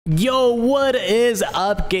Yo, what is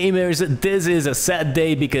up, gamers? This is a sad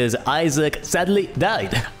day because Isaac sadly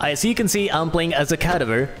died. As you can see, I'm playing as a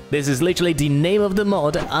Cadavre. This is literally the name of the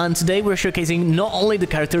mod, and today we're showcasing not only the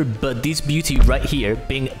character, but this beauty right here,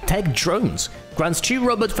 being tech drones. Grants 2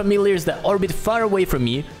 robot familiars that orbit far away from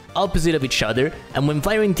you, opposite of each other, and when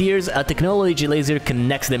firing tiers, a technology laser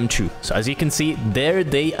connects them too. So as you can see, there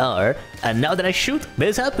they are, and now that I shoot,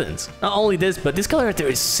 this happens. Not only this, but this character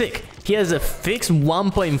is sick. He has a fixed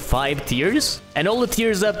 1.5 tiers, and all the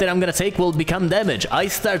tiers up that I'm gonna take will become damage. I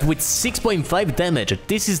start with 6.5 damage.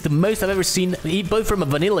 This is the most I've ever seen, both from a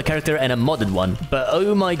vanilla character and a modded one. But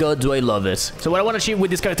oh my god, do I love it. So what I want to achieve with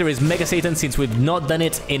this character is Mega Satan, since we've not done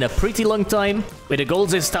it in a pretty long time. With the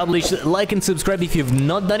goals established, like and subscribe if you've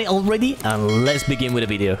not done it already, and let's begin with the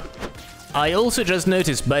video. I also just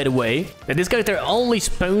noticed, by the way, that this character only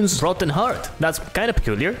spawns Rotten Heart. That's kind of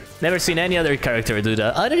peculiar. Never seen any other character do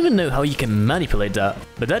that. I don't even know how you can manipulate that.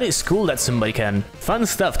 But that is cool that somebody can. Fun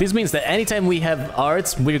stuff. This means that anytime we have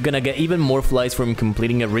arts, we're gonna get even more flies from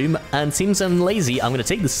completing a room. And since I'm lazy, I'm gonna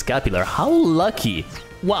take the scapular. How lucky.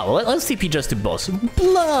 Wow, let's TP just to boss.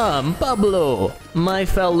 Blam! Pablo! My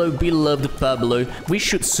fellow beloved Pablo. We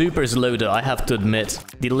shoot super slow though, I have to admit.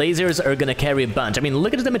 The lasers are gonna carry a bunch. I mean,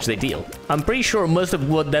 look at the damage they deal. I'm pretty sure most of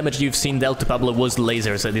what damage you've seen dealt to Pablo was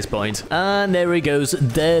lasers at this point. And there he goes,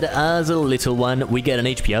 dead as a little one. We get an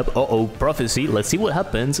HP up. Uh-oh, prophecy. Let's see what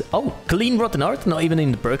happens. Oh, clean Rotten Heart, not even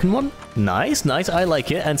in the broken one. Nice, nice, I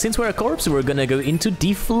like it. And since we're a corpse, we're gonna go into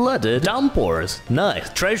the flooded downpours. Nice.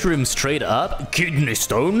 Treasure room straight up. Kidney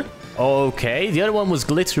stone. Okay, the other one was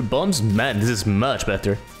glitter bombs. Man, this is much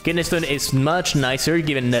better. Kidney stone is much nicer,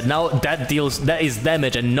 given that now that is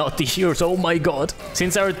damage and not tiers. Oh my god.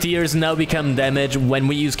 Since our tiers now become damage, when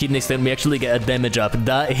we use kidney stone, we actually get a damage up.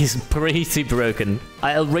 That is pretty broken.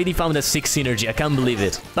 I already found a 6 synergy. I can't believe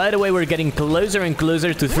it. By the way, we're getting closer and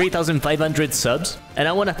closer to 3,500 subs. And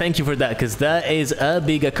I want to thank you for that, because that is a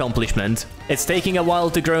big accomplishment. It's taking a while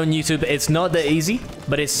to grow on YouTube. It's not that easy,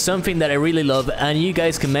 but it's something that I really love. And you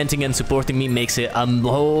guys commenting and supporting me makes it a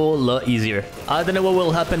whole lot easier. I don't know what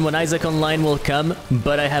will happen when Isaac Online will come,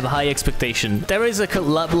 but I have high expectation. There is a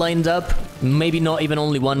collab lined up. Maybe not even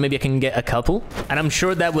only one, maybe I can get a couple. And I'm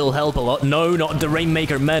sure that will help a lot. No, not the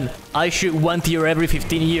Rainmaker, man. I shoot 1 tier every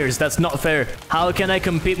 15 years. That's not fair. How can I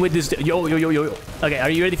compete with this? Yo. Okay, are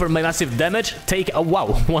you ready for my massive damage? Take a wow.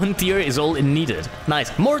 1 tier is all it needed.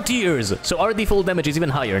 Nice. More tiers. So our default damage is even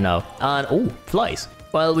higher now. And oh, flies.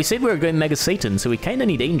 Well, we said we were going Mega Satan, so we kinda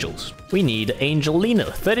need angels. We need Angelina.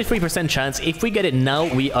 33% chance. If we get it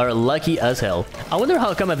now, we are lucky as hell. I wonder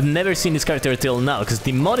how come I've never seen this character till now, because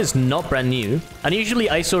the mod is not brand new. And usually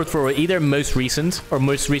I sort for either most recent or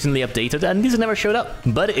most recently updated, and this never showed up.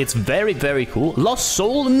 But it's very cool. Lost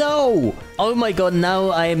Soul? No! Oh my god, now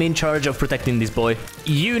I am in charge of protecting this boy.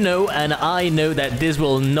 You know, and I know that this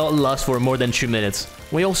will not last for more than 2 minutes.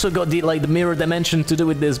 We also got the mirror dimension to do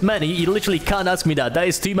with this. Man, you literally can't ask me that. That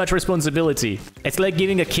is too much responsibility. It's like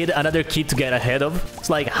giving a kid another kid to get ahead of. It's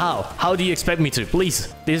like, how? How do you expect me to?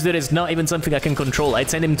 Please. This dude is not even something I can control. I'd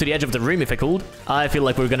send him to the edge of the room if I could. I feel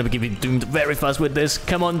like we're gonna be getting doomed very fast with this.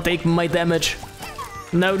 Come on, take my damage.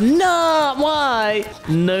 No, why?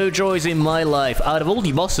 No joys in my life. Out of all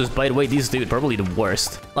the bosses, by the way, this dude probably the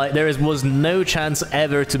worst. Like, there was no chance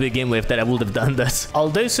ever to begin with that I would have done that.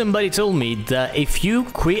 Although somebody told me that if you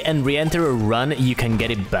quit and re-enter a run, you can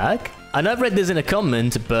get it back. I know I've read this in a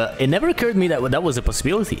comment, but it never occurred to me that that was a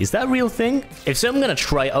possibility. Is that a real thing? If so, I'm gonna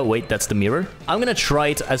try... Oh, wait, that's the mirror. I'm gonna try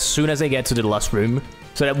it as soon as I get to the last room,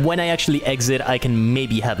 so that when I actually exit, I can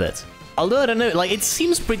maybe have it. Although, I don't know, like, it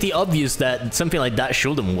seems pretty obvious that something like that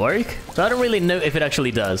shouldn't work. So I don't really know if it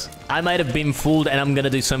actually does. I might have been fooled and I'm gonna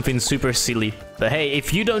do something super silly. But hey,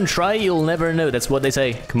 if you don't try, you'll never know. That's what they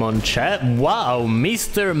say. Come on, chat. Wow,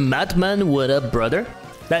 Mr. Madman, what up, brother?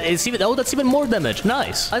 That is even... Oh, that's even more damage.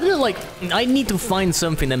 Nice. I don't know, like, I need to find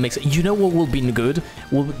something that makes... You know what will be good?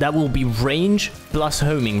 That will be range plus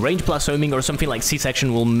homing. Range plus homing or something like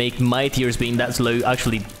C-section will make my tiers being that slow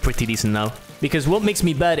actually pretty decent now. Because what makes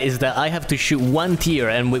me bad is that I have to shoot 1 tier,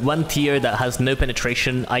 and with 1 tier that has no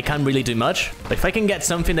penetration, I can't really do much. But if I can get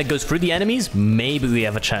something that goes through the enemies, maybe we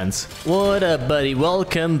have a chance. What up, buddy?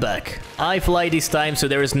 Welcome back. I fly this time, so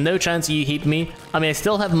there is no chance you hit me. I mean, I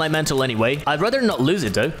still have my mantle anyway. I'd rather not lose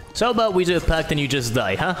it, though. So how about we do a pact and you just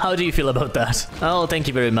die, huh? How do you feel about that? Oh, thank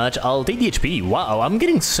you very much. I'll take the HP. Wow, I'm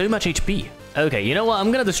getting so much HP. Okay, you know what?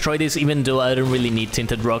 I'm gonna destroy this even though I don't really need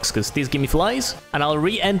tinted rocks because these give me flies. And I'll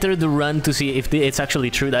re-enter the run to see if it's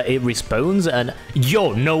actually true that it respawns and...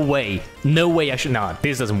 Yo, no way. No way I should... Nah,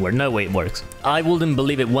 this doesn't work. No way it works. I wouldn't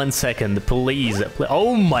believe it 1 second. Please.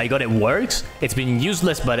 Oh my god, it works? It's been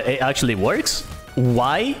useless, but it actually works?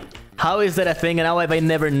 Why? How is that a thing, and how have I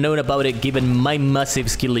never known about it given my massive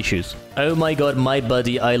skill issues? Oh my god, my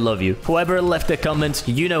buddy, I love you. Whoever left a comment,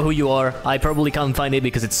 you know who you are. I probably can't find it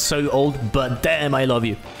because it's so old, but damn, I love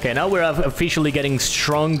you. Okay, now we're officially getting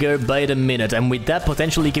stronger by the minute, and with that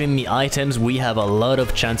potentially giving me items, we have a lot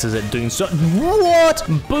of chances at doing so. What?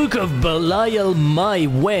 Book of Belial my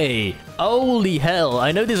way. Holy hell,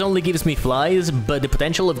 I know this only gives me flies, but the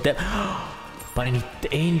potential of that... But I need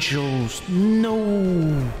the angels.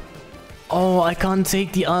 No. Oh, I can't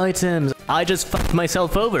take the items. I just fucked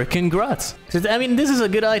myself over. Congrats. I mean, this is a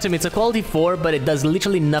good item. It's a quality 4, but it does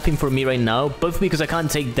literally nothing for me right now. Both because I can't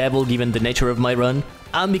take Devil given the nature of my run,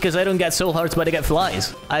 and because I don't get soul hearts, but I get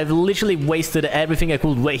flies. I've literally wasted everything I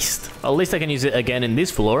could waste. At least I can use it again in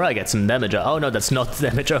this floor. I get some damage up. Oh no, that's not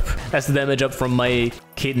damage up. That's the damage up from my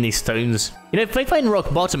kidney stones. You know, if I find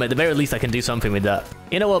rock bottom, at the very least I can do something with that.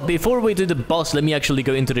 You know what, before we do the boss, let me actually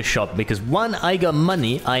go into the shop. Because 1, I got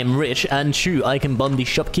money, I am rich, and 2, I can bomb the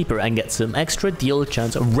shopkeeper and get some extra deal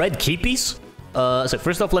chance. Red keepies? So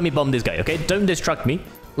first off, let me bomb this guy, okay? Don't distract me.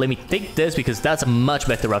 Let me take this because that's much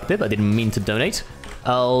better active. I didn't mean to donate.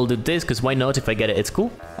 I'll do this because why not? If I get it, it's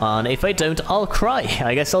cool. And if I don't, I'll cry.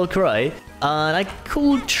 I guess I'll cry. And I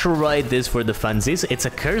could try this for the fancies. It's a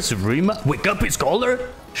curse room with Guppy Scholar?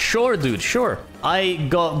 Sure, dude, sure. I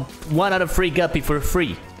got 1 out of 3 Guppy for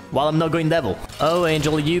free while I'm not going devil. Oh,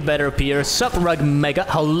 Angel, you better appear. Sup, Rug Mega.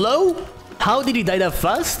 Hello? How did he die that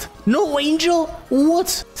fast? No Angel? What?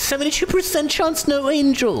 72% chance no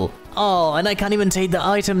Angel. Oh, and I can't even take the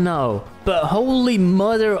item now. But holy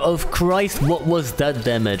mother of Christ, what was that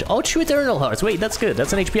damage? Oh, 2 Eternal Hearts. Wait, that's good.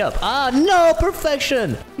 That's an HP up. Ah, no!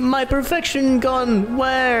 Perfection! My perfection gone.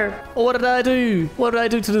 Where? What did I do? What did I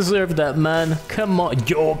do to deserve that, man? Come on.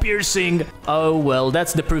 Yo, piercing. Oh, well,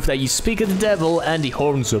 that's the proof that you speak of the devil and the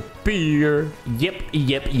horns appear.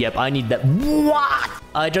 Yep. I need that. What?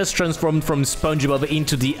 I just transformed from SpongeBob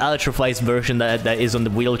into the ultra-fast version that is on the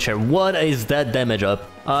wheelchair. What is that damage up?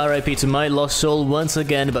 RIP to my lost soul once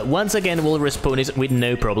again, but once again we'll respawn it with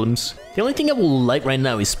no problems. The only thing I will like right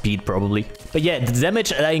now is speed, probably. But yeah, the damage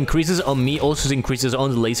that increases on me also increases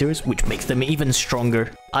on the lasers, which makes them even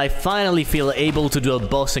stronger. I finally feel able to do a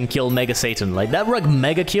boss and kill Mega Satan. Like, that Rug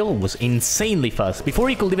Mega kill was insanely fast, before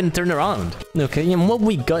he could even turn around. Okay, and what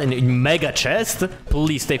we got in Mega Chest?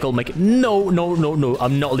 Please take all my... No,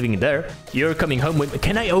 I'm not leaving it there. You're coming home with...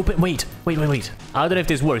 Can I open... Wait. I don't know if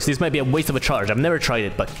this works. This might be a waste of a charge. I've never tried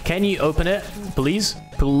it, but can you open it? Please?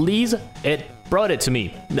 It brought it to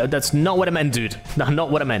me. No, that's not what I meant, dude. No,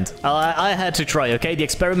 not what I meant. I had to try, okay? The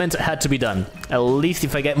experiment had to be done. At least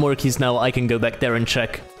if I get more keys now, I can go back there and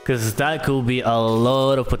check. Because that could be a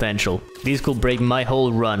lot of potential. These could break my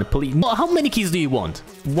whole run. Please. How many keys do you want?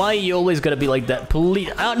 Why you always gotta be like that? Please.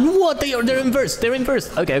 What? They're inversed. They're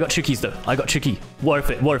inversed. Okay, I got 2 keys though. I got 2 keys. Worth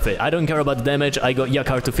it. I don't care about the damage. I got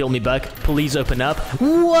Yakar to fill me back. Please open up.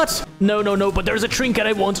 What? No. But there's a trinket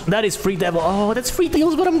I want. That is free devil. Oh, that's free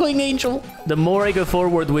deals, but I'm going angel. The more I go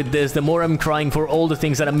forward with this, the more I'm crying for all the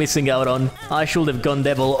things that I'm missing out on. I should have gone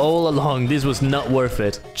devil all along. This was not worth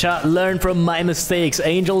it. Chat, learn from my mistakes.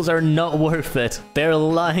 Angels are not worth it. They're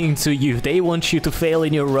lying to you. They want you to fail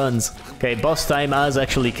in your runs. Okay, boss time has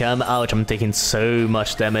actually come. Ouch, I'm taking so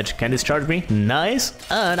much damage. Can this charge me? Nice.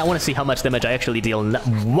 And I want to see how much damage I actually deal.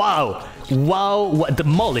 Wow. What?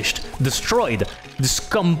 Demolished, destroyed,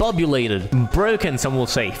 discombobulated, broken, some will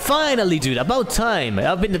say. Finally, dude, about time.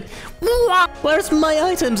 I've been... Where's my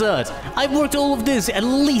items at? I've worked all of this. At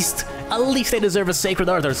least I deserve a sacred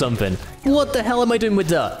art or something. What the hell am I doing with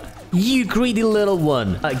that? You greedy little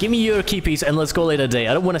one. Give me your key piece and let's call it a day.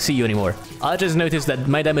 I don't want to see you anymore. I just noticed that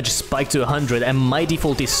my damage spiked to 100 and my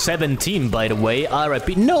default is 17, by the way.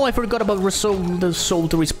 RIP. No, I forgot about the soul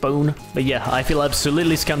to respawn. But yeah, I feel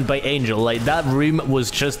absolutely scammed by Angel. Like, that room was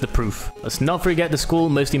just the proof. Let's not forget the school,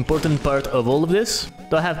 most important part of all of this.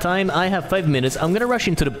 Do I have time? I have 5 minutes. I'm gonna rush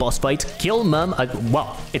into the boss fight. Kill mom.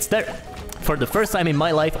 Wow, it's there. For the first time in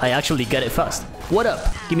my life, I actually get it fast. What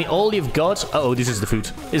up? Give me all you've got. Oh, this is the food.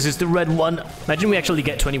 This is the red one. Imagine we actually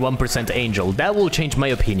get 21% angel. That will change my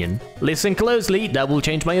opinion. Listen closely. That will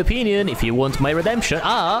change my opinion if you want my redemption.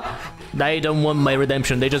 They don't want my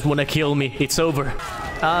redemption. They just want to kill me. It's over.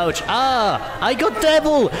 Ouch. I got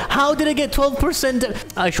devil. How did I get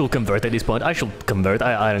 12%? I should convert at this point. I should convert.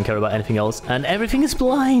 I don't care about anything else. And everything is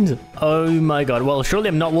blind. Oh my god. Well, surely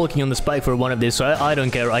I'm not walking on the spike for one of these, so I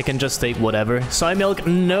don't care. I can just take whatever. Soy milk?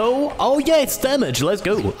 No. Oh yeah, it's damage. Let's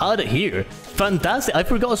go. Out of here. Fantastic. I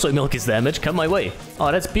forgot soy milk is damage. Come my way.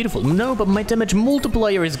 Oh, that's beautiful. No, but my damage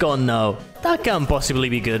multiplier is gone now. That can't possibly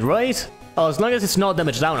be good, right? Oh, as long as it's not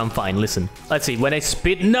damage down, I'm fine. Listen. Let's see. When I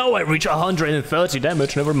spit... No, I reach 130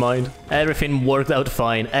 damage. Never mind. Everything worked out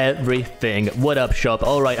fine. Everything. What up, shop?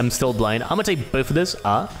 Alright, I'm still blind. I'm gonna take both of this.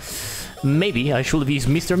 Maybe I should have used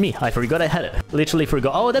Mr. Me. I forgot I had it. Literally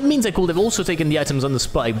forgot. Oh, that means I could have also taken the items on the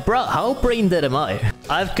spike. Bruh, how brain dead am I?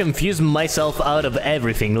 I've confused myself out of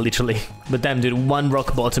everything, literally. But damn, dude, one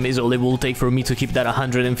rock bottom is all it will take for me to keep that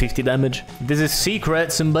 150 damage. This is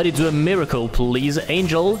secret. Somebody do a miracle, please.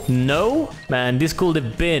 Angel? No? Man, this could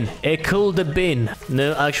have been. It could have been.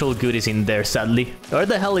 No actual goodies in there, sadly. Where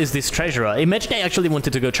the hell is this treasure? Imagine I actually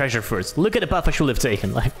wanted to go treasure first. Look at the path I should have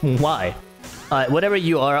taken. Like, why? Whatever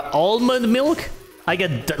you are, almond milk? I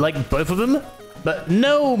get, like, both of them? But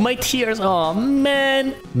no, my tears, oh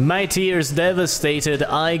man. My tears devastated.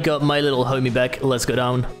 I got my little homie back. Let's go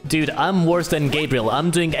down. Dude, I'm worse than Gabriel. I'm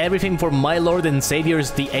doing everything for my lord and saviors,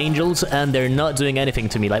 the angels, and they're not doing anything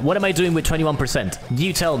to me. Like, what am I doing with 21%?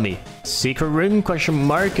 You tell me. Secret room, question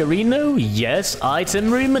mark, arena? Yes.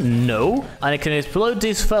 Item room? No. And I can explode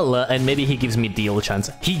this fella, and maybe he gives me deal chance.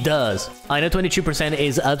 He does. I know 22%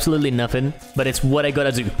 is absolutely nothing, but it's what I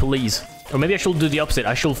gotta do, please. Or maybe I should do the opposite.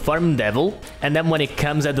 I should farm Devil, and then when it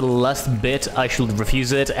comes at the last bit, I should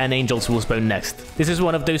refuse it, and Angels will spawn next. This is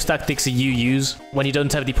one of those tactics you use when you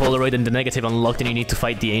don't have the Polaroid and the negative unlocked and you need to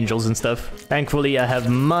fight the Angels and stuff. Thankfully, I have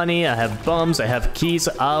money, I have bombs, I have keys.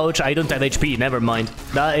 Ouch, I don't have HP, never mind.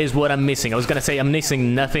 That is what I'm missing. I was gonna say I'm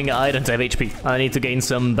missing nothing, I don't have HP. I need to gain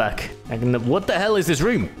some back. What the hell is this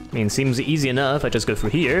room? I mean, seems easy enough. I just go through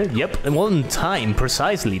here. Yep, one time,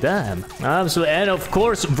 precisely, damn. Absolutely, and of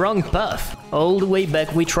course, wrong path. All the way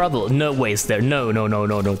back we travel. No way it's there. No.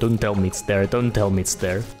 Don't tell me it's there. Don't tell me it's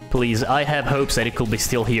there. Please, I have hopes that it could be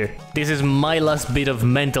still here. This is my last bit of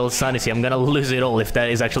mental sanity. I'm gonna lose it all if that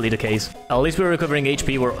is actually the case. At least we're recovering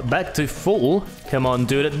HP. We're back to full. Come on,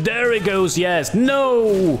 dude. There it goes. Yes.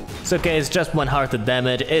 No. It's okay. It's just one heart of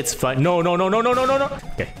damage. It's fine. No.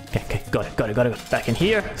 Okay. Got it. Back in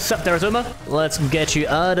here. Sup, Teratoma. Let's get you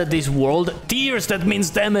out of this world. Tears, that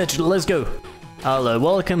means damage. Let's go. Hello,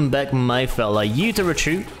 welcome back, my fella. You to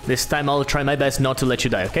retreat. This time I'll try my best not to let you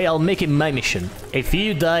die, okay? I'll make it my mission. If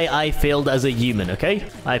you die, I failed as a human, okay?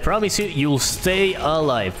 I promise you, you'll stay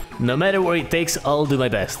alive. No matter what it takes, I'll do my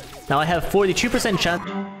best. Now I have 42% chance...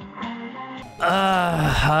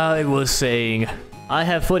 I was saying... I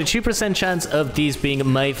have 42% chance of this being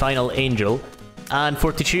my final angel. And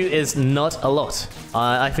 42 is not a lot.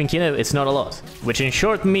 I think, you know, it's not a lot. Which in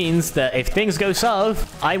short means that if things go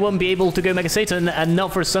south, I won't be able to go Mega Satan and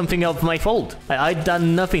not for something of my fault. I'd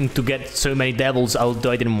done nothing to get so many devils,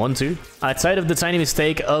 although I didn't want to. Outside of the tiny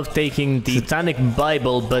mistake of taking the Satanic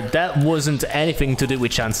Bible, but that wasn't anything to do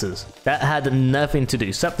with chances. That had nothing to do.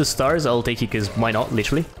 Except the stars, I'll take you because why not,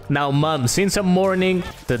 literally. Now, Mum, since I'm mourning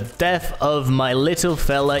the death of my little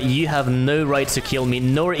fella, you have no right to kill me,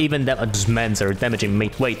 nor even damage. Mans are damaging me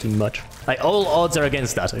way too much. Like, all odds are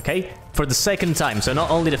against that, okay? For the second time, so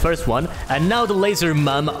not only the first one, and now the laser,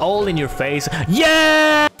 Mum, all in your face.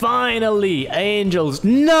 Yeah! Finally! Angels!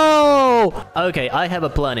 No! Okay, I have a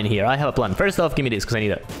plan in here. I have a plan. First off, give me this, because I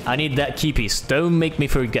need it. I need that key piece. Don't make me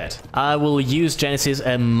forget. I will use Genesis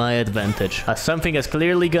at my advantage. Something has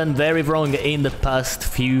clearly gone very wrong in the past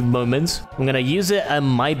few moments. I'm gonna use it at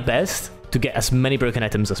my best to get as many broken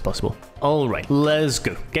items as possible. Alright, let's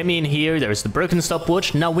go. Get me in here. There's the broken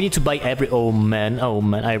stopwatch. Now we need to buy every... Oh man,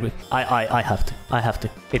 I have to.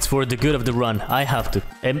 It's for the good of the run. I have to.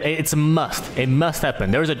 It's a must. It must happen.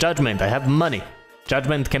 There's a judgment. I have money.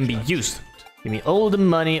 Judgment can be used. Give me all the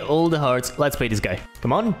money, all the hearts. Let's pay this guy.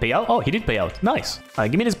 Come on, pay out. Oh, he did pay out. Nice.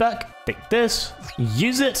 Give me this back. Take this.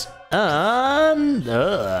 Use it. And...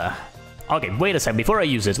 Okay, wait a sec. Before I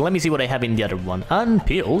use it, let me see what I have in the other one. And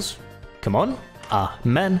pills. Come on.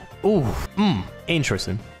 Man. Ooh.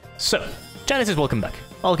 Interesting. So, Genesis, welcome back.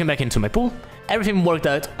 Welcome back into my pool. Everything worked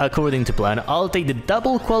out according to plan. I'll take the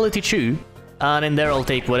double quality chew. And in there, I'll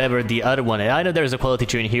take whatever the other one is. I know there's a quality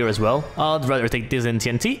chew in here as well. I'd rather take this than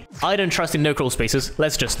TNT. I don't trust in no crawl spaces.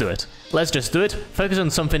 Let's just do it. Let's just do it. Focus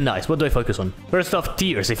on something nice. What do I focus on? First off,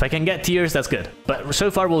 tears. If I can get tears, that's good. But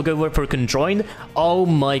so far, we'll go for conjoined. Oh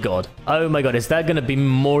my god. Oh my god. Is that gonna be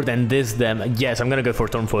more than this then? Yes, I'm gonna go for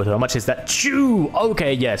Torn Photo. How much is that? Chew!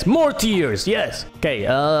 Okay, yes. More tears. Yes. Okay,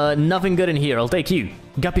 nothing good in here. I'll take you.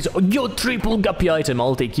 Guppies. Oh, your triple guppy item.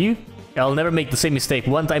 I'll take you. I'll never make the same mistake.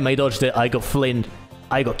 One time I dodged it, I got flinned.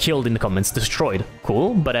 I got killed in the comments, destroyed.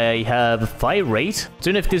 Cool, but I have fire rate.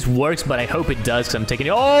 Don't know if this works, but I hope it does, because I'm taking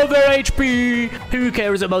all their HP. Who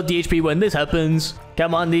cares about the HP when this happens?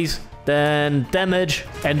 Come on, these then damage,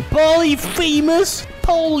 and Polyphemus!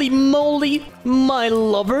 Holy moly, my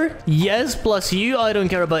lover. Yes, plus you, I don't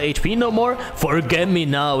care about HP no more. Forget me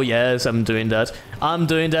now. Yes, I'm doing that. I'm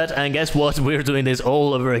doing that, and guess what? We're doing this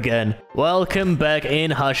all over again. Welcome back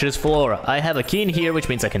in Hush's floor. I have a key in here, which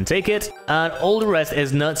means I can take it, and all the rest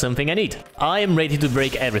is not something I need. I am ready to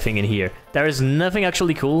break everything in here. There is nothing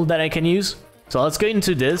actually cool that I can use. So let's go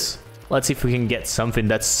into this. Let's see if we can get something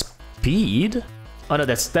that's speed. Oh no,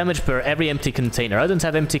 that's damage per every empty container. I don't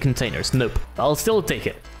have empty containers. Nope. I'll still take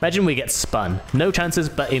it. Imagine we get spun. No chances,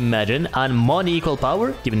 but imagine. And money equal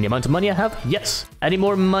power, given the amount of money I have? Yes. Any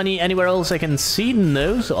more money anywhere else I can see?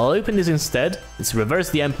 No. So I'll open this instead. Let's reverse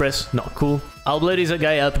the Empress. Not cool. I'll blow this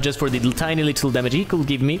guy up just for the tiny little damage he could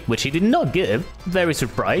give me, which he did not give. Very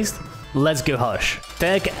surprised. Let's go Hush.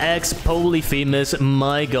 Tech X Polyphemus,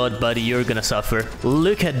 my god buddy, you're gonna suffer.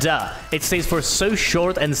 Look at that. It stays for so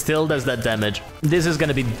short and still does that damage. This is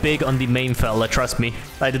gonna be big on the main fella, trust me.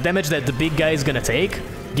 Like the damage that the big guy is gonna take,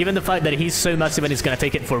 given the fact that he's so massive and he's gonna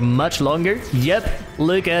take it for much longer. Yep,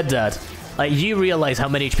 look at that. Like, you realize how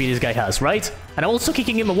many HP this guy has, right? And I'm also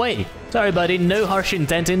kicking him away. Sorry, buddy, no harsh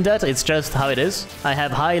intent in that, it's just how it is. I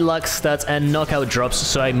have high luck stats and knockout drops,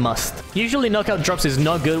 so I must. Usually knockout drops is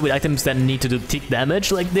not good with items that need to do tick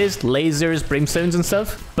damage like this, lasers, brimstones and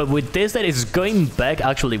stuff. But with this that is going back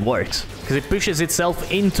actually works, because it pushes itself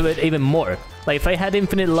into it even more. Like, if I had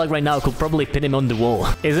infinite luck right now, I could probably pin him on the wall.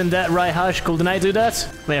 Isn't that right, Hush? Couldn't I do that?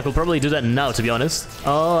 I mean, I could probably do that now, to be honest.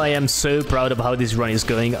 Oh, I am so proud of how this run is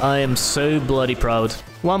going. I am so bloody proud.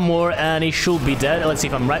 One more, and he should be dead. Let's see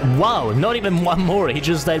if I'm right. Wow, not even one more. He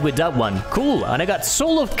just died with that one. Cool, and I got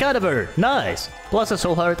Soul of Cadavre. Nice. Plus a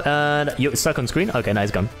Soul Heart, and you're stuck on screen? Okay,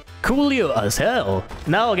 nice gun. Coolio as hell.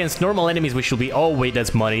 Now against normal enemies we should be... Oh wait,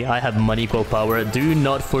 that's money. I have money equal power. Do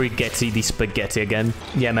not forget the spaghetti again.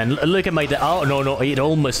 Yeah man, look at my... Oh no, it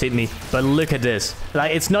almost hit me. But look at this.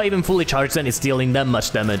 Like, it's not even fully charged and it's dealing that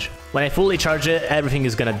much damage. When I fully charge it, everything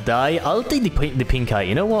is gonna die. I'll take the pink eye.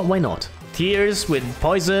 You know what? Why not? Tears with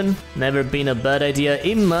poison, never been a bad idea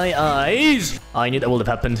in my eyes. I knew that would have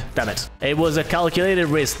happened. Damn it. It was a calculated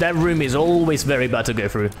risk. That room is always very bad to go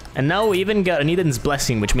through. And now we even got an Eden's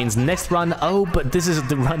Blessing, which means next run... Oh, but this is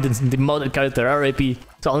the run, the modded character, RIP.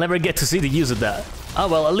 So I'll never get to see the use of that. Oh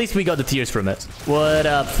well, at least we got the tears from it. What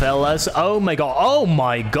up, fellas? Oh my god. Oh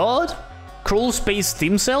my god! Crawl Space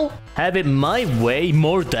Steam Cell? Have it my way,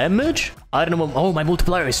 more damage? I don't know. Oh, my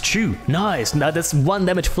multiplier is 2. Nice. Now that's 1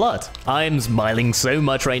 damage flat. I'm smiling so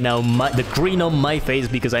much right now. The green on my face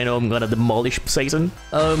because I know I'm gonna demolish Satan.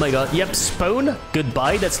 Oh my god. Yep, spawn.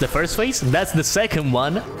 Goodbye. That's the first phase. That's the second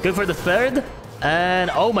one. Go for the third. And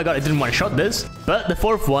oh my god, I didn't want to shot this. But the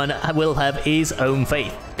fourth one will have his own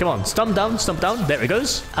fate. Come on, stomp down, stomp down. There it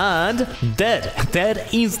goes. And dead. Dead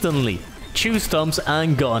instantly. 2 stomps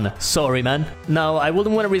and gone. Sorry, man. Now, I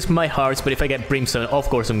wouldn't want to risk my hearts, but if I get Brimstone, of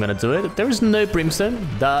course I'm gonna do it. There is no Brimstone.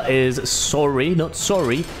 That is sorry, not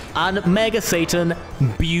sorry. And Mega Satan,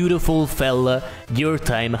 beautiful fella, your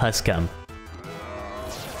time has come.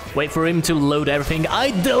 Wait for him to load everything.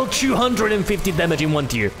 I dealt 250 damage in 1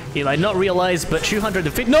 tier. You might not realize, but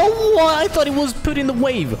 250... No! I thought it was putting the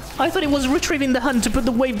wave. I thought it was retrieving the hand to put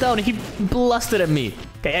the wave down. He blasted at me.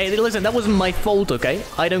 Okay, hey, listen, that wasn't my fault, okay?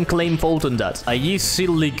 I don't claim fault on that. You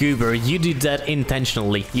silly goober, you did that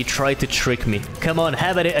intentionally. You tried to trick me. Come on,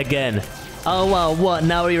 have at it again. Oh wow, what?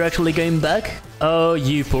 Now you're actually going back? Oh,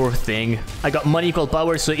 you poor thing. I got money equal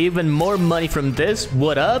power, so even more money from this.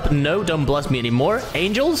 What up? No, don't blast me anymore.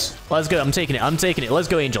 Angels? Let's go, I'm taking it, I'm taking it. Let's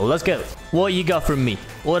go, Angel, let's go. What you got from me?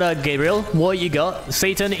 What up, Gabriel? What you got?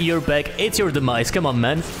 Satan, you're back. It's your demise. Come on,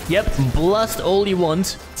 man. Yep, blast all you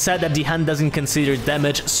want. Sad that the hand doesn't consider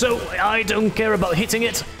damage, so I don't care about hitting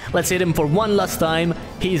it. Let's hit him for one last time.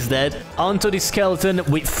 He's dead. Onto the skeleton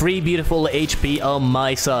with 3 beautiful HP on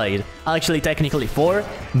my side. Actually, technically 4,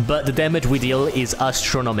 but the damage we deal is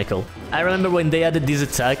astronomical. I remember when they added this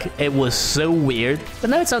attack, it was so weird, but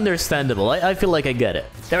now it's understandable. I feel like I get it.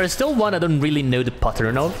 There is still one I don't really know the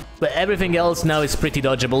pattern of, but everything else now is pretty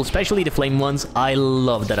dodgeable, especially the flame ones. I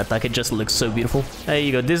love that attack, it just looks so beautiful. There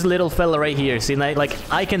you go, this little fella right here, see, like,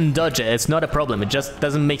 I can dodge it, it's not a problem, it just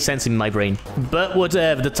doesn't make sense in my brain. But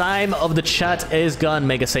whatever, the time of the chat is gone,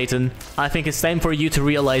 Mega Satan. I think it's time for you to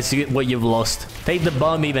realize what you've lost. Take the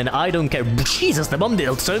bomb even, I don't care. Jesus, the bomb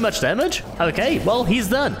dealt so much damage? Okay, well, he's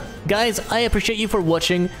done. Guys, I appreciate you for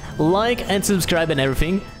watching. Like and subscribe and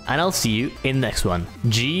everything, and I'll see you in the next one.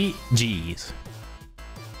 GG's.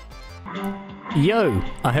 Yo,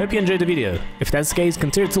 I hope you enjoyed the video. If that's the case,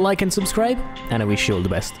 consider to like and subscribe, and I wish you all the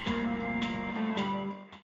best.